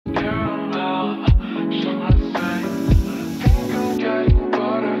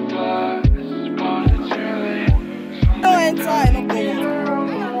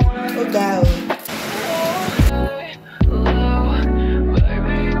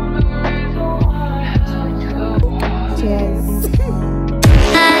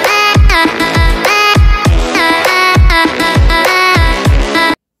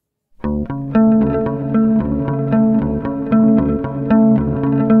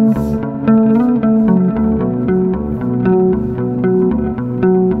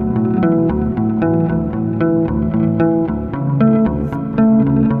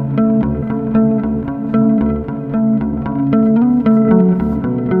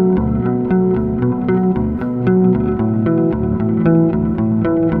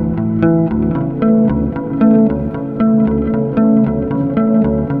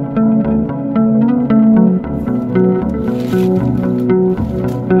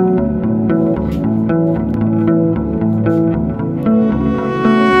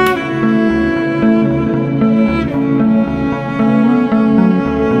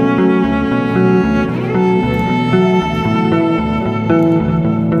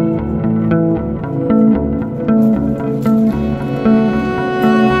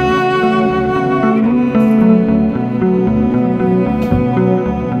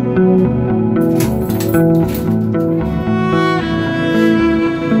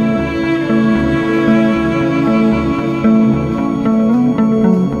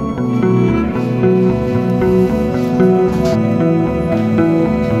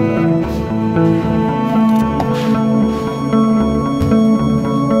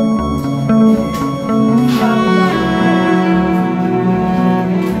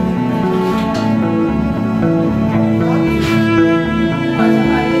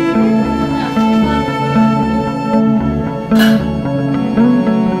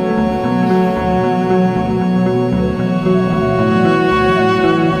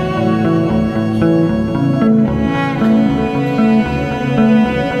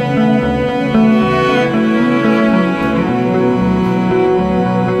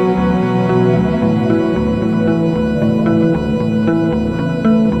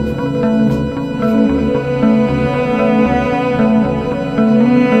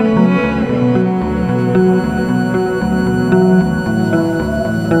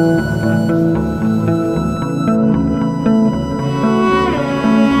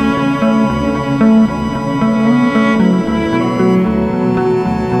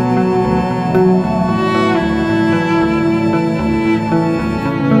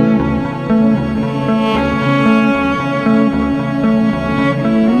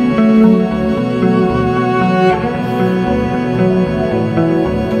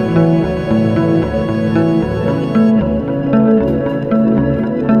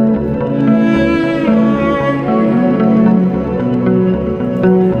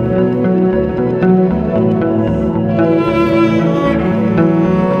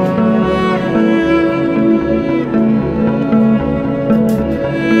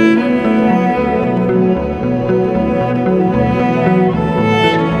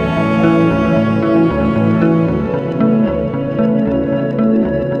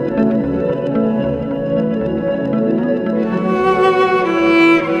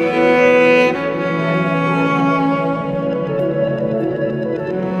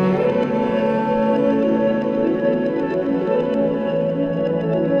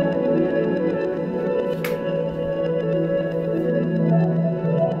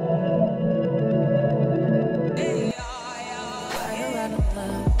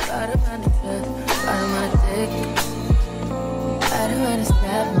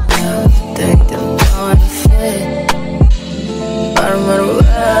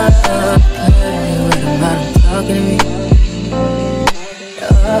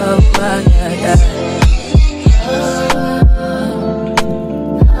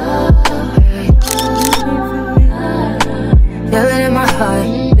heart,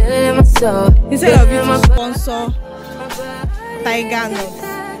 feel it in my soul. Instead of you to sponsor Tiger Nuts.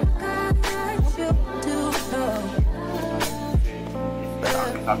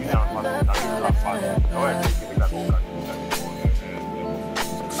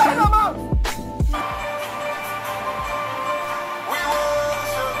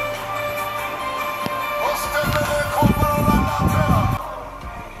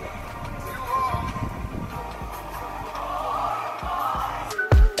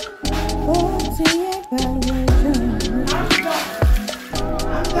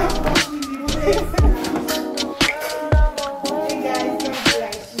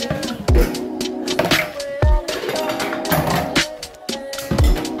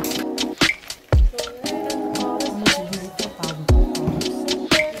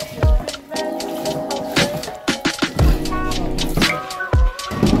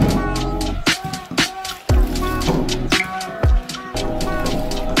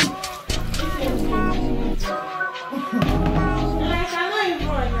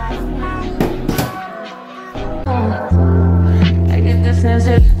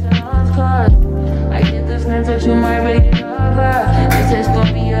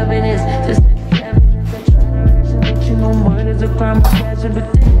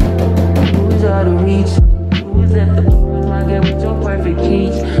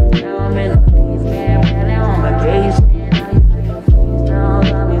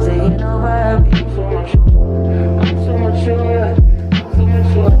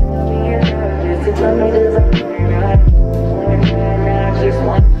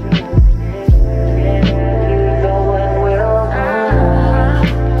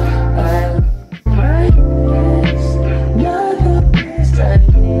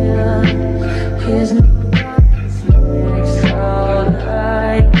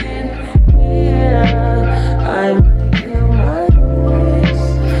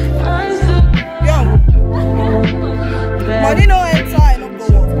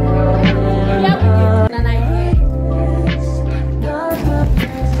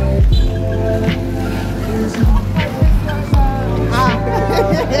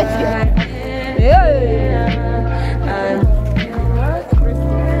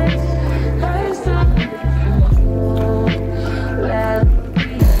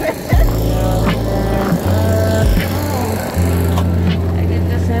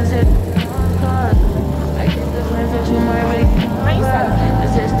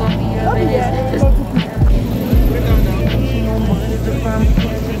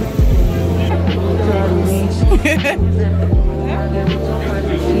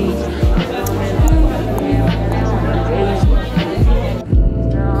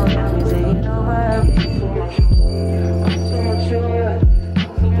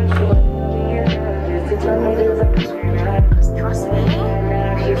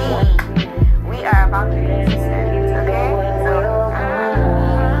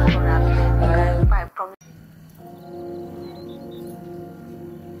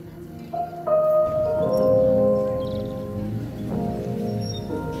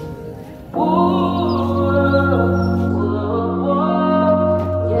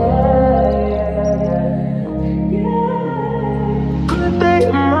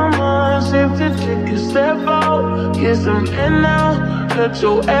 Let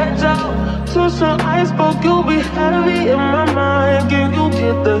your edge out to some iceberg, you'll be heavy in my mind. Can you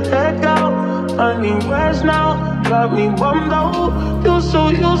get the heck out? I need rest now, got me bummed out. You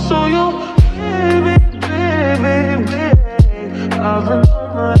so baby, baby, baby. I've been on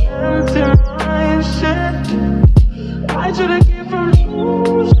my empty mind, shit. I should've came from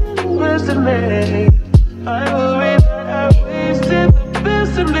losing best in me. I worry that I wasted the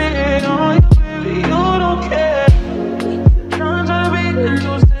best in me on you, baby, you don't care.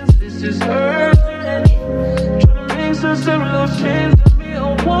 This is urgent. Trying to make sense of those chains that be a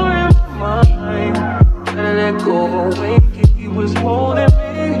war in my mind. Let it go away, he was holding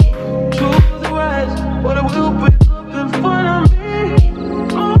me to the right, but it will break up in front of me.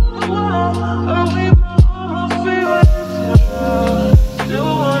 On the wall, I leave my almost favorite. Still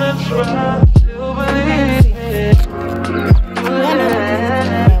wanna try, still believe it.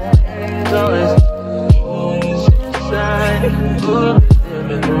 So it's always inside.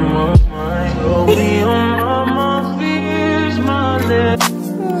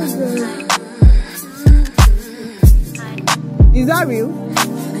 Is that real?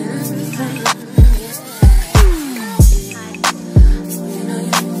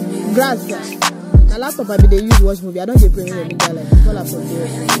 Grass. The laptop I be they use watch movie. I don't get premium in media like it's all up for there.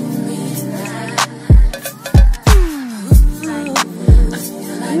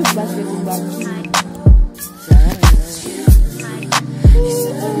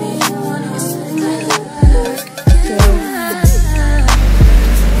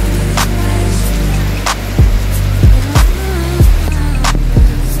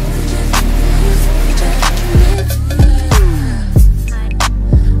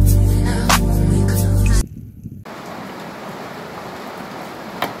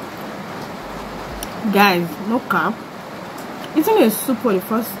 Guys, no cap, eating a soup for the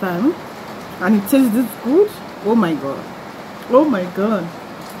first time and it tastes this good. Oh my god, oh my god,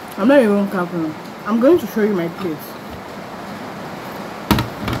 I'm not even capping. I'm going to show you my plate.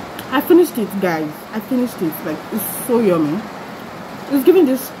 I finished it, guys. I finished it. Like, it's so yummy. It's giving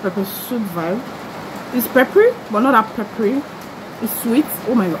this pepper soup vibe. It's peppery, but not that peppery. It's sweet.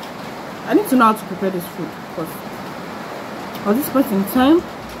 Oh my god, I need to know how to prepare this food, because at this point in time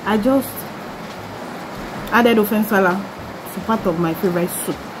I just added ofensala to part of my favorite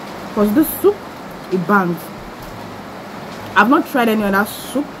soup, because this soup, it bangs. I've not tried any other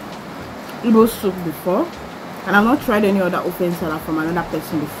soup, Igbo soup, before, and I've not tried any other ofensala from another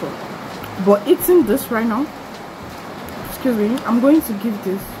person before. But eating this right now, excuse me, I'm going to give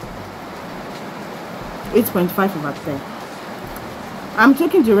this 8.5 over 10. I'm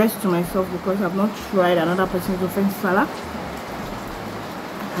taking the rest to myself because I've not tried another person's ofensala.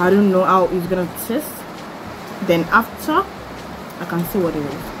 I don't know how it's gonna taste. Then after, I can see what it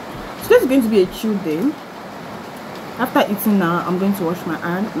is. So this is going to be a chill day. After eating now, I'm going to wash my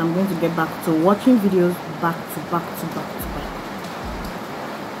hand and I'm going to get back to watching videos back to back to back to back.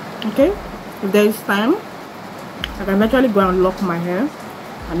 Okay, if there is time, I can actually go and lock my hair,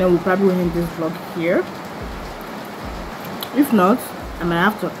 and then we'll probably end this vlog here. If not, I might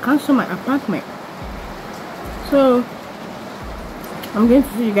have to cancel my apartment. So I'm going to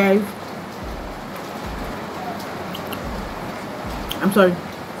see you guys. I'm sorry.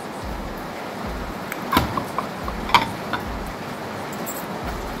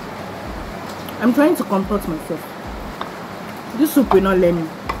 I'm trying to comport myself. This soup will not let me.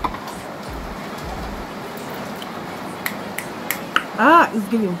 Ah, it's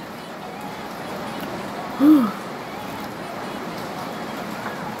giving.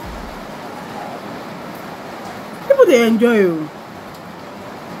 People, they enjoy you.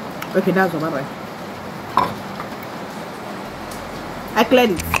 Okay, that's all. Bye bye. I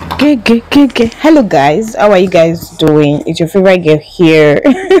cleared it. Okay. Hello guys, how are you guys doing? It's your favorite girl here.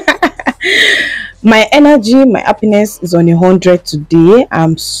 My energy, my happiness is on 100 today.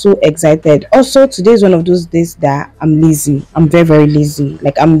 I'm so excited. Also, today is one of those days that I'm lazy. I'm very lazy.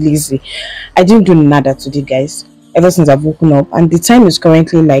 Like, I'm lazy. I didn't do nada today, guys, ever since I've woken up, and the time is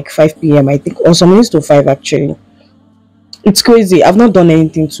currently like 5 p.m. I think, or some minutes to 5 actually. It's crazy. I've not done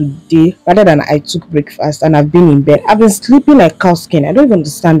anything today rather than I took breakfast and I've been in bed. I've been sleeping like cow skin. I don't even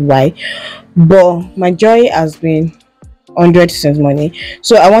understand why, but my joy has been 100 since morning.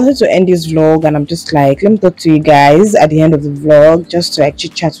 So I wanted to end this vlog and I'm just like, let me talk to you guys at the end of the vlog, just to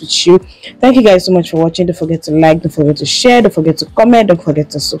actually chat with you. Thank you guys so much for watching. Don't forget to like, don't forget to share, don't forget to comment, don't forget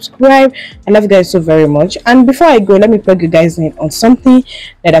to subscribe. I love you guys so very much. And before I go, let me plug you guys in on something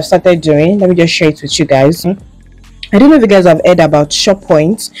that I've started doing. Let me just share it with you guys. I don't know if you guys have heard about Shop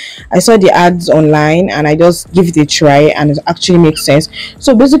Points. I saw the ads online and I just give it a try and it actually makes sense.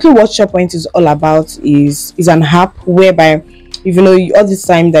 So basically what Shop Points is all about is an app whereby, even though all this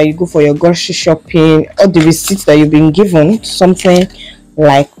time that you go for your grocery shopping, all the receipts that you've been given, something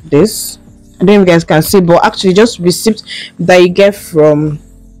like this. I don't know if you guys can see, but actually just receipts that you get from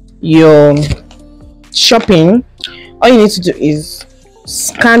your shopping. All you need to do is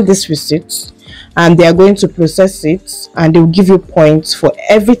scan this receipt and they are going to process it and they will give you points for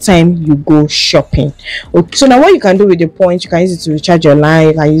every time you go shopping. Okay, so now what you can do with the points, you can use it to recharge your line,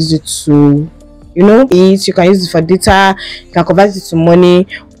 you can use it to, you know, eat, you can use it for data, you can convert it to money,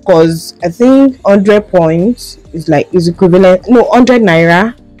 because I think 100 points is equivalent, no, 100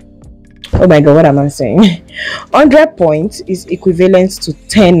 naira, oh my god, what am I saying? 100 points is equivalent to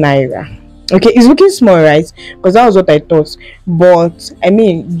 10 naira. Okay, it's looking small, right? Because that was what I thought. But I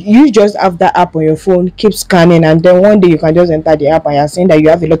mean, you just have that app on your phone, keep scanning, and then one day you can just enter the app and you're saying that you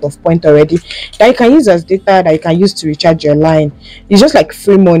have a lot of points already that you can use as data, that you can use to recharge your line. It's just like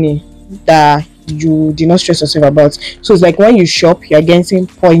free money that you do not stress yourself about. So it's like when you shop, you're getting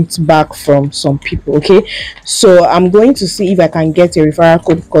points back from some people. Okay, so I'm going to see if I can get a referral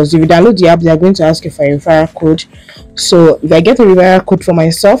code, because if you download the app, they're going to ask you for a referral code. So if I get a referral code for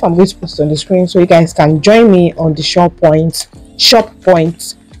myself, I'm going to post it on the screen so you guys can join me on the Shop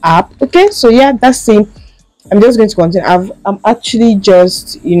Points app. Okay, so yeah, that's it. I'm just going to continue. I'm actually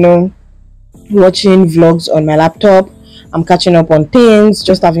just, you know, watching vlogs on my laptop. I'm catching up on things,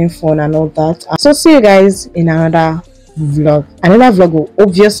 just having fun and all that. So see you guys in another vlog. Another vlog will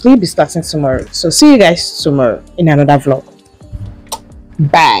obviously be starting tomorrow. So see you guys tomorrow in another vlog.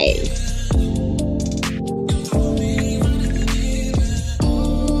 Bye.